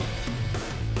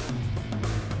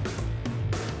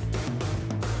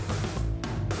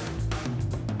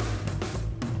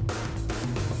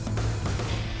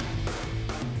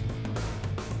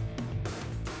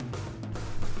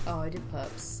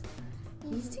pups.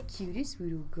 He's the cutest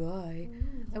little guy.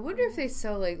 I wonder if they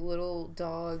sell like little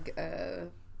dog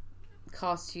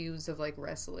costumes of like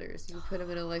wrestlers. You put him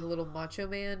in a like little Macho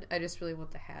Man. I just really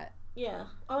want the hat. Yeah,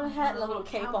 I want a hat and a little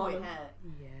cape on him. Hat.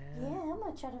 Yeah. Yeah, I'm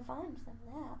gonna try to find some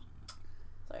of that.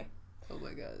 Sorry. Oh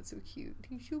my god, it's so cute.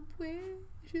 He's so precious.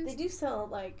 They do sell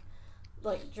like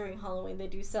during Halloween, they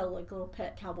do sell like little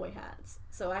pet cowboy hats.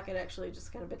 So I could actually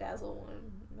just kind of bedazzle one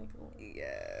and make a little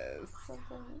Yes.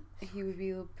 something. He would be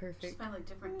a little Just perfect. find like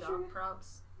different dog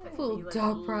props. That Little can be, like,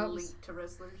 dog props. linked to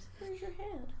wrestlers. Where's your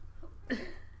head? I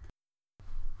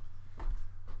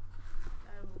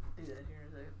will do that here in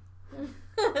a second.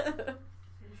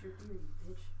 Finish your beer, you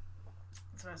bitch.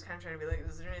 That's what I was kind of trying to be like.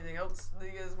 Is there anything else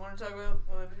that you guys want to talk about?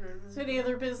 Any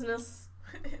other business?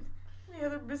 Any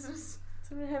other business?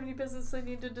 Does anyone have any business they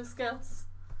need to discuss?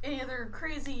 Any other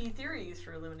crazy theories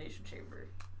for Elimination Chamber?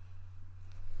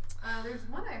 There's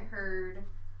one I heard,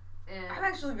 and I'm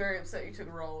actually very upset you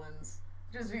took Rollins.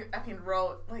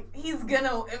 He's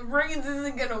gonna, if Reigns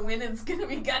isn't gonna win, it's gonna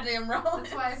be goddamn Rollins.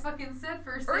 that's why I fucking said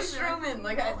first. Or Strowman.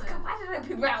 Why did I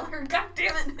pick Balor? God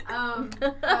damn it.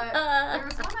 But there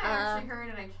was one I actually heard,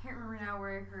 and I can't remember now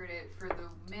where I heard it, for the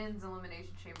men's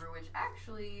elimination chamber, which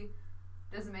actually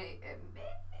doesn't make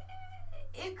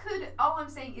it could. All I'm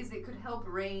saying is it could help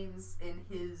Reigns in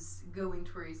his going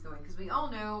to where he's going, because we all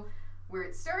know where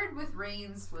it started with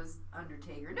Reigns was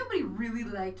Undertaker. Nobody really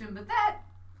liked him, but that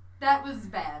was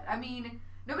bad. I mean,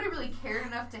 nobody really cared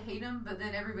enough to hate him, but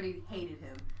then everybody hated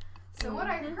him. So what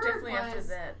I heard Definitely was,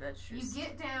 after that's just... you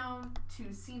get down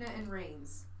to Cena and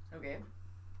Reigns. Okay.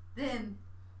 Then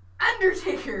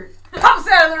Undertaker Pops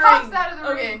out of the pops ring! out of the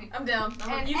Okay, ring. I'm down.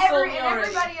 And You sold me already.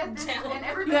 everybody at I'm this down. and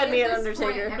everybody You had me at at this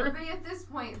Undertaker. point, everybody at this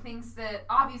point thinks that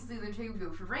obviously the Undertaker would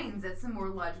go for Reigns. That's the more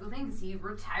logical thing, because he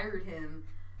retired him.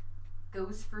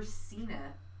 Goes for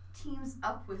Cena. Teams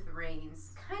up with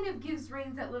Reigns. Kind of gives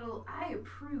Reigns that little I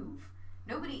approve.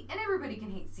 Nobody and everybody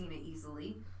can hate Cena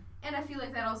easily. And I feel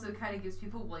like that also kind of gives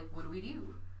people, like, what do we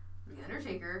do? The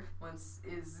Undertaker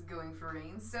is going for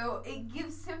Reigns. So it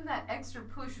gives him that extra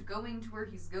push going to where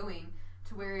he's going,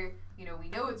 to where, you know, we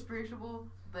know it's predictable,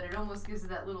 but it almost gives it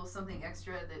that little something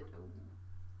extra that...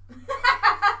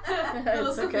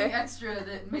 little something extra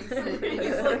that makes it...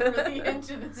 He's like really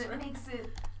into this. that Right? makes it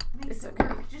It's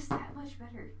work just that much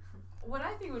better. What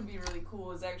I think would be really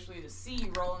cool is actually to see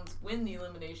Rollins win the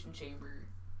Elimination Chamber.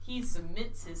 He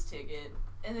submits his ticket,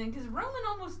 and then, because Roman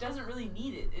almost doesn't really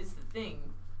need it, is the thing.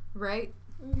 Right?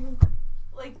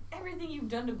 Like, everything you've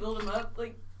done to build him up,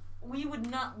 like, we would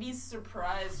not be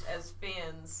surprised as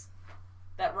fans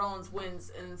that Rollins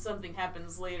wins and then something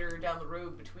happens later down the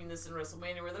road between this and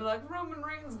WrestleMania where they're like, Roman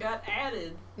Reigns got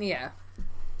added. Yeah.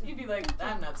 You'd be like,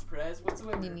 I'm not surprised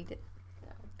whatsoever. You need it.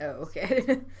 Oh,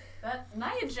 okay. That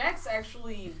Nia Jax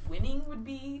actually winning would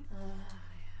be...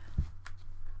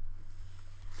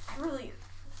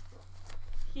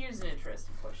 Here's an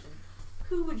interesting question.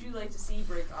 Who would you like to see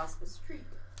break Asuka's streak?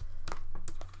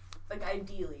 Like,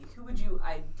 ideally. Who would you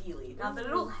ideally... Not that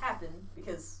it'll happen,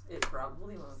 because it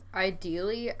probably won't.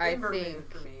 Ideally, I Ember Moon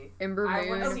think for me. Ember I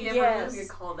want to Moon. see Ember Yes. Moon get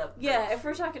called up Yeah, first. if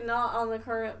we're talking not on the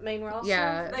current main roster.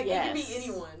 Yeah. Like, yes. it can be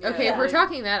anyone. Okay, yeah. if we're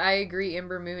talking that, I agree,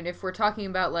 Ember Moon. If we're talking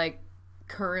about, like,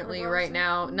 currently, Current right roster?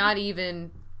 now, not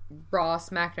even Raw,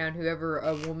 SmackDown, whoever,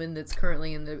 a woman that's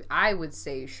currently in the... I would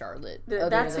say Charlotte. other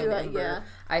That's than who Ember. yeah.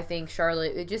 I think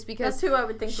Charlotte, just because... That's who I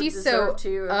would think she's would so deserve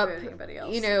to up, over anybody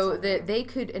else. you know, It's that okay. they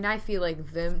could, and I feel like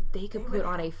they could put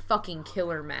on a fucking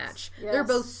killer match. Yes. They're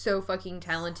both so fucking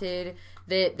talented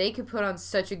that they could put on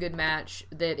such a good match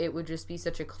that it would just be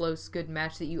such a close, good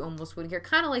match that you almost wouldn't care.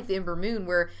 Kind of like the Ember Moon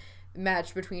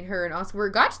match between her and Asuka, where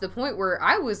it got to the point where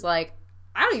I was like,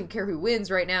 I don't even care who wins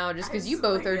right now, just because you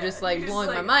both are just like You're just blowing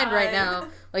my like, mind right now.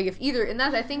 Like if either, and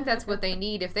I think that's what they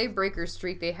need. If they break her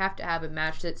streak, they have to have a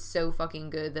match that's so fucking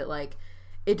good that like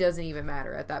it doesn't even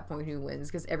matter at that point who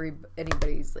wins, because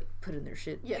anybody's like putting their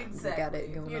shit. Yeah, got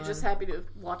it going You're on. just happy to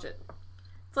watch it.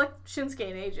 It's like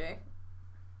Shinsuke and AJ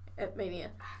at Mania.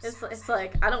 It's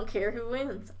like I don't care who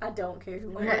wins. I don't care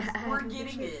who wins. We're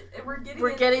getting it. And we're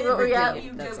getting getting it what in we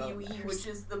got. That's all that WWE, matters. which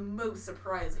is the most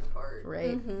surprising part.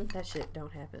 Right? Mhm. That shit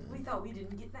don't happen. We thought we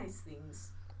didn't get nice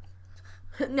things.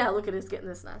 Now look at us getting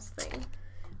this nice thing.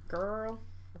 Girl,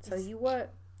 I'll tell you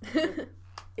what.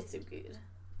 It's so good.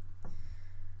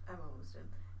 I'm almost done.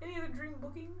 Any other dream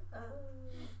booking?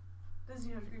 Does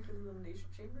it have to be for the Elimination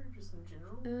Chamber, just in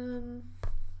general?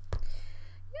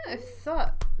 Yeah, I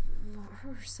thought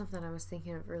there was something I was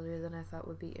thinking of earlier that I thought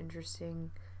would be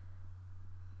interesting.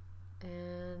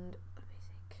 And let me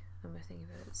think. I'm gonna think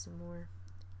about it some more.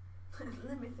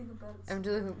 Let me think about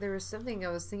it. There was something I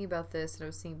was thinking about this, and I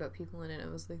was thinking about people in it. And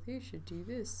I was like, they should do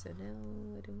this, and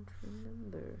now I don't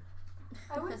remember.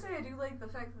 I would say I do like the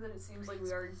fact that it seems like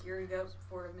we are gearing up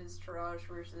for a Ms. Taraj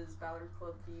versus Balor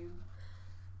Club feud.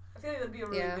 I feel like that'd be a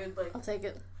really good, like, I'll take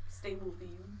it. stable feud.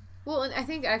 Well, and I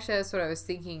think actually that's what I was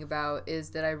thinking about, is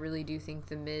that I really do think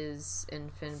The Miz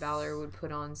and Finn Balor would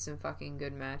put on some fucking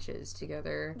good matches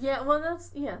together. Yeah, well,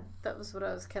 that was what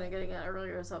I was kind of getting at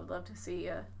earlier, is I would love to see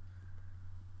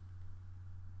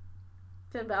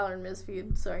Finn Balor and Miz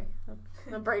feud. Sorry.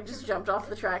 My brain just jumped off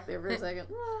the track there for a second.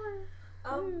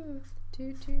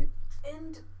 Toot toot.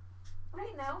 And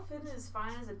right now, Finn is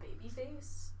fine as a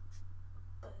babyface,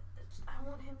 but I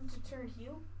want him to turn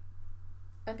heel.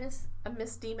 I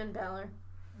miss Demon Balor.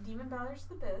 Demon Balor's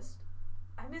the best.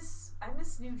 I miss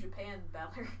New Japan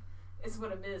Balor. Is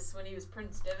what I miss when he was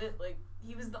Prince Devitt. Like,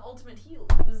 he was the ultimate heel.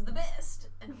 He was the best,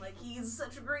 and like he's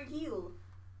such a great heel.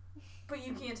 But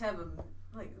you can't have him.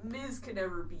 Like, Miz can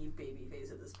never be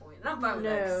babyface at this point, and I'm fine with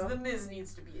that, 'cause the Miz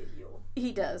needs to be a heel.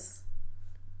 He does.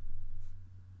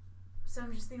 So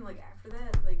I'm just thinking, like, after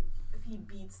that, like, if he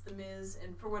beats The Miz,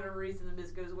 and for whatever reason The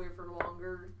Miz goes away for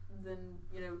longer than,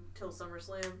 till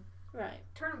SummerSlam, Right.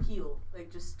 turn him heel. Like,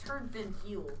 just turn Finn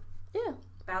heel. Yeah.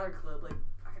 Balor Club, like,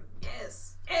 fucking,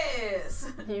 yes!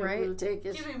 Yes! He Right. will take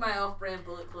it. Give me my off-brand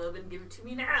Bullet Club and give it to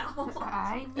me now!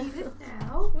 I need it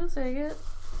now. We'll take it.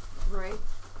 Right.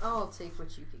 I'll take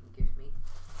what you can give me.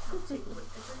 I'll take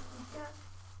whatever you got.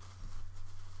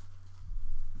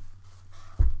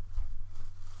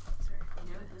 Sorry,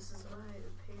 you know what? This is why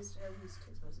it pays to have these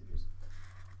text messages.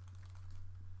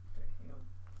 Okay, hang on.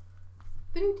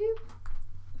 Boo-doo.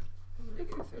 I'm gonna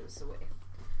go throw this away.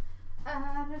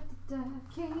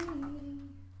 Katie.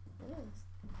 Yes.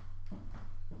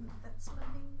 That's my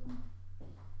name.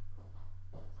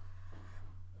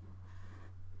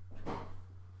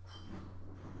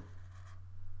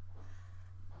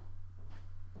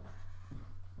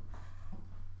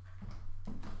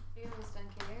 You almost done,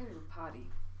 Katie? I gotta go potty.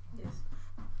 Yes.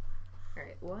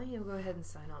 Alright, well, you'll go ahead and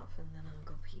sign off, and then I'll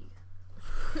go pee.